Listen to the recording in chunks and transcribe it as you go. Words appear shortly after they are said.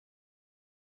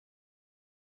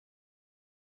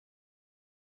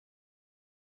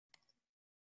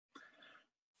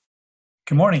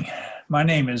Good morning. My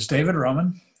name is David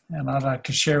Roman, and I'd like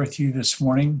to share with you this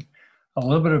morning a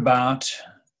little bit about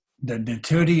the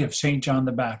Nativity of St. John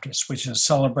the Baptist, which is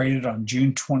celebrated on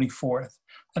June 24th.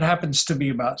 That happens to be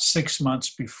about 6 months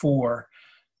before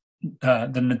the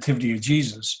Nativity of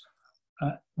Jesus,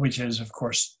 which is, of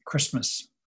course, Christmas.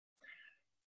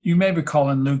 You may recall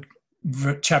in Luke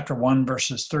chapter 1,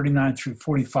 verses 39 through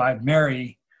 45,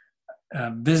 Mary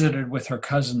visited with her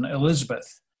cousin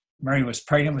Elizabeth. Mary was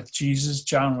pregnant with Jesus.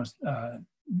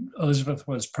 Elizabeth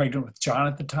was pregnant with John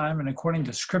at the time. And according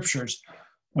to scriptures,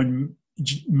 when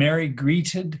Mary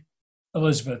greeted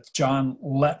Elizabeth, John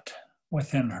leapt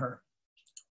within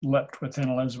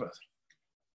Elizabeth.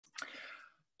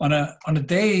 On a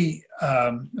day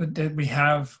that we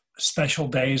have special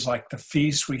days like the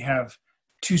feast, we have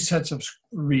two sets of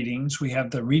readings. We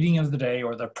have the reading of the day,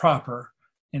 or the proper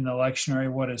in the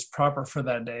lectionary, what is proper for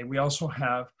that day. We also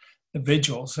have the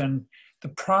vigils, and the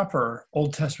proper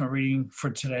Old Testament reading for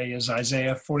today is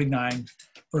Isaiah 49,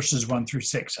 verses 1 through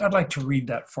 6. I'd like to read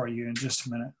that for you in just a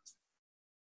minute.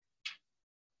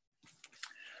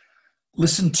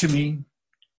 Listen to me,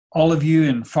 all of you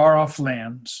in far-off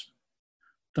lands.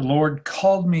 The Lord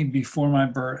called me before my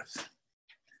birth.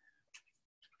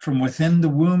 From within the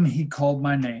womb he called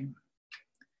my name.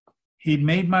 He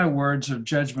made my words of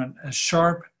judgment as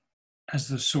sharp as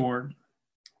the sword.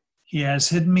 He has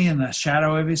hidden me in the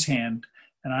shadow of his hand,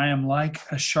 and I am like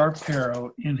a sharp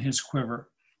arrow in his quiver.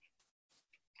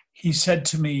 He said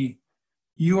to me,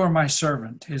 "You are my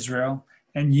servant, Israel,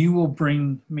 and you will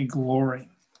bring me glory."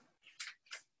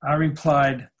 I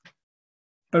replied,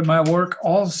 "But my work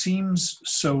all seems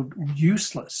so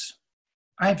useless.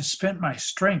 I have spent my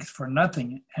strength for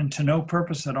nothing and to no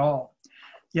purpose at all.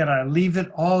 Yet I leave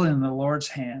it all in the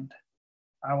Lord's hand.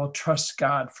 I will trust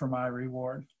God for my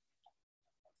reward."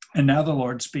 And now the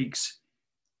Lord speaks.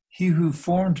 He who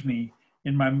formed me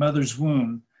in my mother's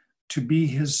womb to be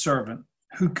his servant,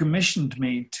 who commissioned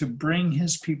me to bring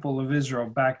his people of Israel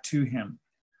back to him.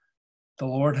 The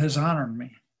Lord has honored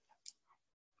me,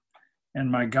 and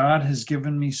my God has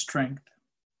given me strength.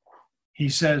 He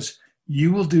says,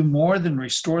 "You will do more than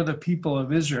restore the people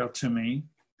of Israel to me.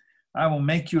 I will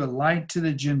make you a light to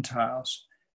the Gentiles,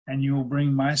 and you will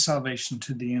bring my salvation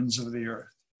to the ends of the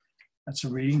earth." That's a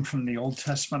reading from the Old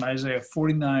Testament, Isaiah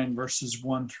 49, verses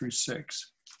 1 through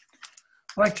 6.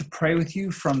 I'd like to pray with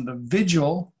you from the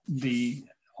vigil, the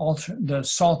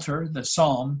Psalter, the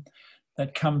psalm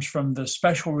that comes from the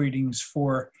special readings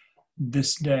for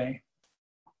this day.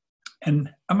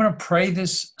 And I'm going to pray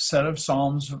this set of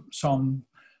Psalms, Psalm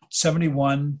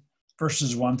 71,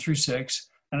 verses 1 through 6,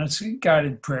 and it's a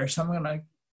guided prayer, so I'm going to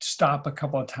stop a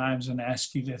couple of times and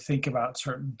ask you to think about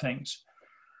certain things.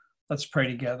 Let's pray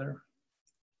together.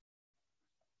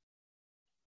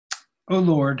 O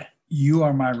Lord, you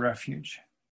are my refuge.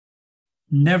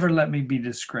 Never let me be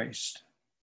disgraced.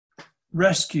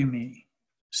 Rescue me,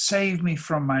 save me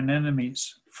from mine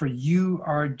enemies, for you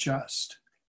are just.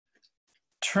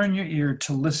 Turn your ear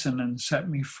to listen and set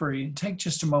me free. Take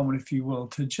just a moment, if you will,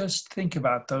 to just think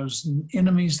about those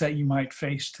enemies that you might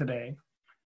face today,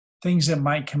 things that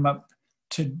might come up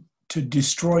to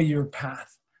destroy your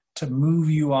path, to move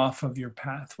you off of your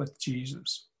path with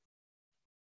Jesus.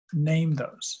 Name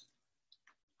those.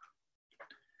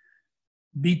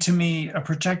 Be to me a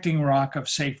protecting rock of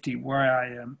safety where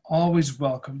I am always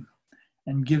welcome,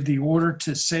 and give the order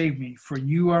to save me, for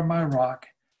you are my rock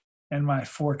and my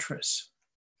fortress.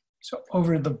 So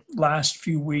over the last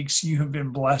few weeks, you have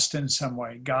been blessed in some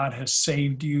way. God has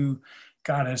saved you.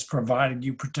 God has provided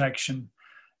you protection.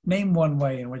 Name one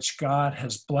way in which God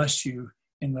has blessed you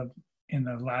in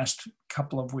the last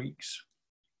couple of weeks.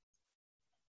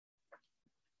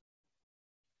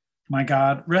 My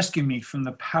God, rescue me from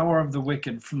the power of the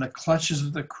wicked, from the clutches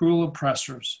of the cruel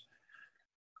oppressors.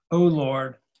 O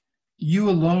Lord, you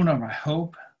alone are my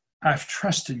hope. I've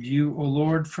trusted you, O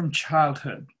Lord, from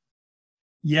childhood.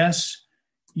 Yes,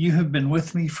 you have been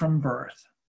with me from birth.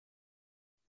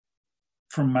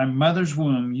 From my mother's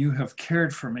womb, you have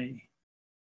cared for me.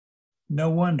 No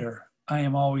wonder I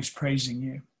am always praising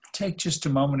you. Take just a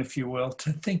moment, if you will,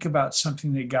 to think about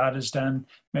something that God has done,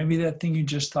 maybe that thing you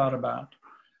just thought about.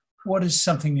 What is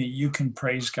something that you can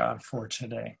praise God for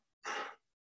today?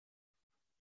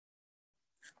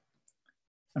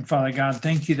 And Father God,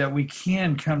 thank you that we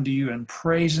can come to you in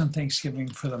praise and thanksgiving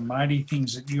for the mighty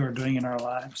things that you are doing in our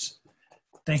lives.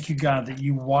 Thank you, God, that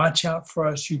you watch out for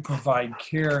us, you provide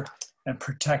care and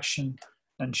protection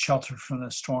and shelter from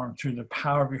the storm through the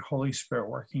power of your Holy Spirit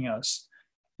working us.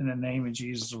 In the name of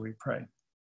Jesus, we pray.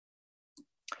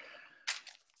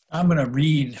 I'm going to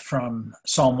read from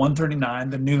Psalm 139,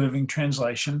 the New Living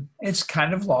Translation. It's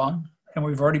kind of long. and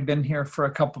we've already been here for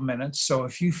a couple minutes. So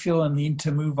if you feel a need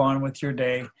to move on with your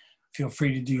day, feel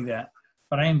free to do that.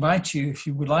 But I invite you, if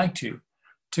you would like to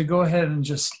go ahead and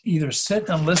just either sit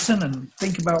and listen and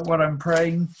think about what I'm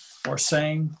praying or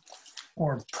saying,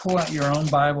 or pull out your own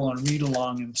Bible and read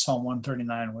along in Psalm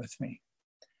 139 with me.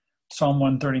 Psalm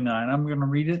 139, I'm going to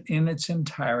read it in its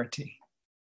entirety.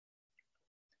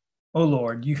 O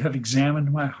Lord, you have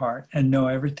examined my heart and know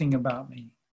everything about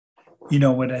me. You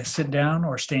know when I sit down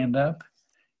or stand up.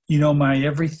 You know my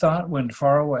every thought when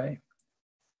far away.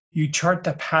 You chart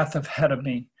the path ahead of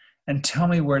me and tell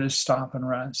me where to stop and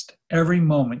rest. Every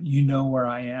moment you know where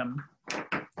I am.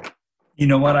 You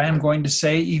know what I am going to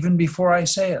say even before I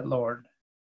say it, Lord.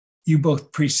 You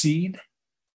both precede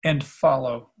and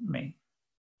follow me.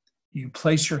 You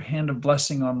place your hand of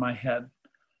blessing on my head.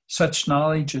 Such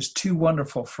knowledge is too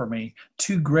wonderful for me,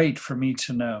 too great for me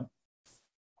to know.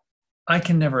 I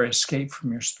can never escape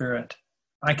from your spirit.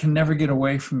 I can never get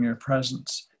away from your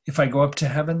presence. If I go up to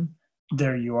heaven,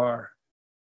 there you are.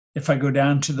 If I go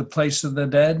down to the place of the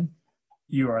dead,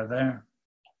 you are there.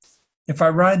 If I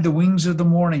ride the wings of the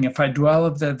morning, if I dwell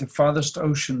of the farthest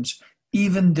oceans,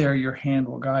 even there your hand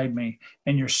will guide me,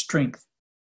 and your strength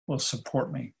will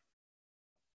support me.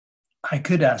 I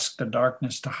could ask the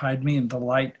darkness to hide me and the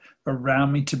light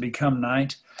around me to become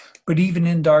night, but even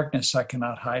in darkness I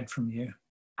cannot hide from you.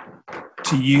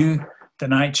 To you, the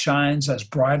night shines as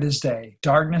bright as day.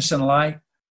 Darkness and light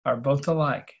are both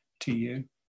alike to you.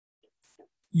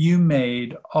 You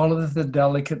made all of the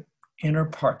delicate inner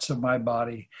parts of my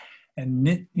body and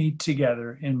knit me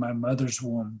together in my mother's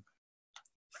womb.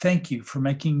 Thank you for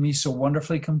making me so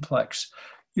wonderfully complex.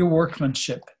 Your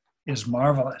workmanship is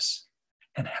marvelous,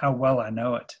 and how well I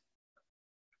know it.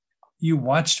 You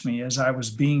watched me as I was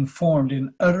being formed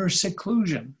in utter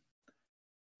seclusion.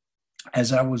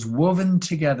 As I was woven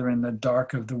together in the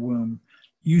dark of the womb,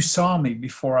 you saw me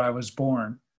before I was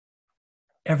born.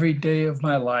 Every day of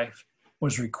my life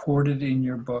was recorded in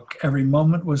your book. Every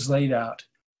moment was laid out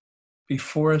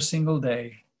before a single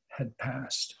day had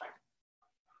passed.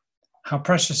 How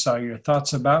precious are your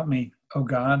thoughts about me, O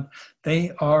God.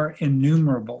 They are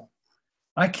innumerable.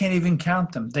 I can't even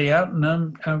count them. They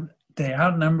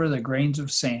outnumber the grains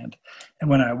of sand. And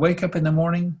when I wake up in the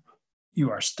morning,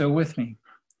 you are still with me.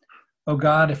 O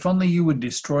God, if only you would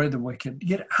destroy the wicked.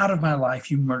 Get out of my life,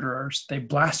 you murderers. They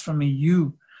blaspheme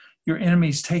you. Your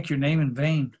enemies take your name in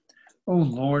vain. O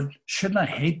Lord, shouldn't I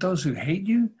hate those who hate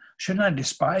you? Shouldn't I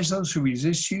despise those who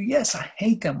resist you? Yes, I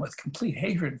hate them with complete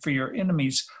hatred, for your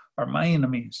enemies are my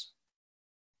enemies.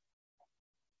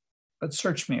 But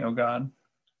search me, O God,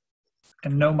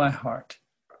 and know my heart.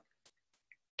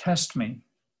 Test me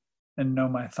and know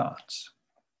my thoughts.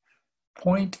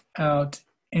 Point out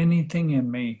anything in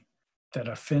me that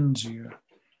offends you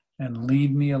and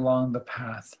lead me along the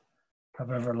path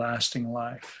of everlasting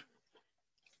life.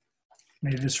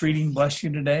 May this reading bless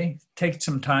you today. Take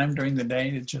some time during the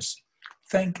day to just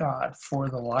thank God for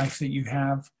the life that you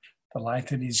have, the life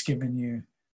that He's given you,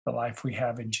 the life we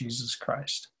have in Jesus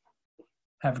Christ.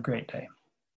 Have a great day.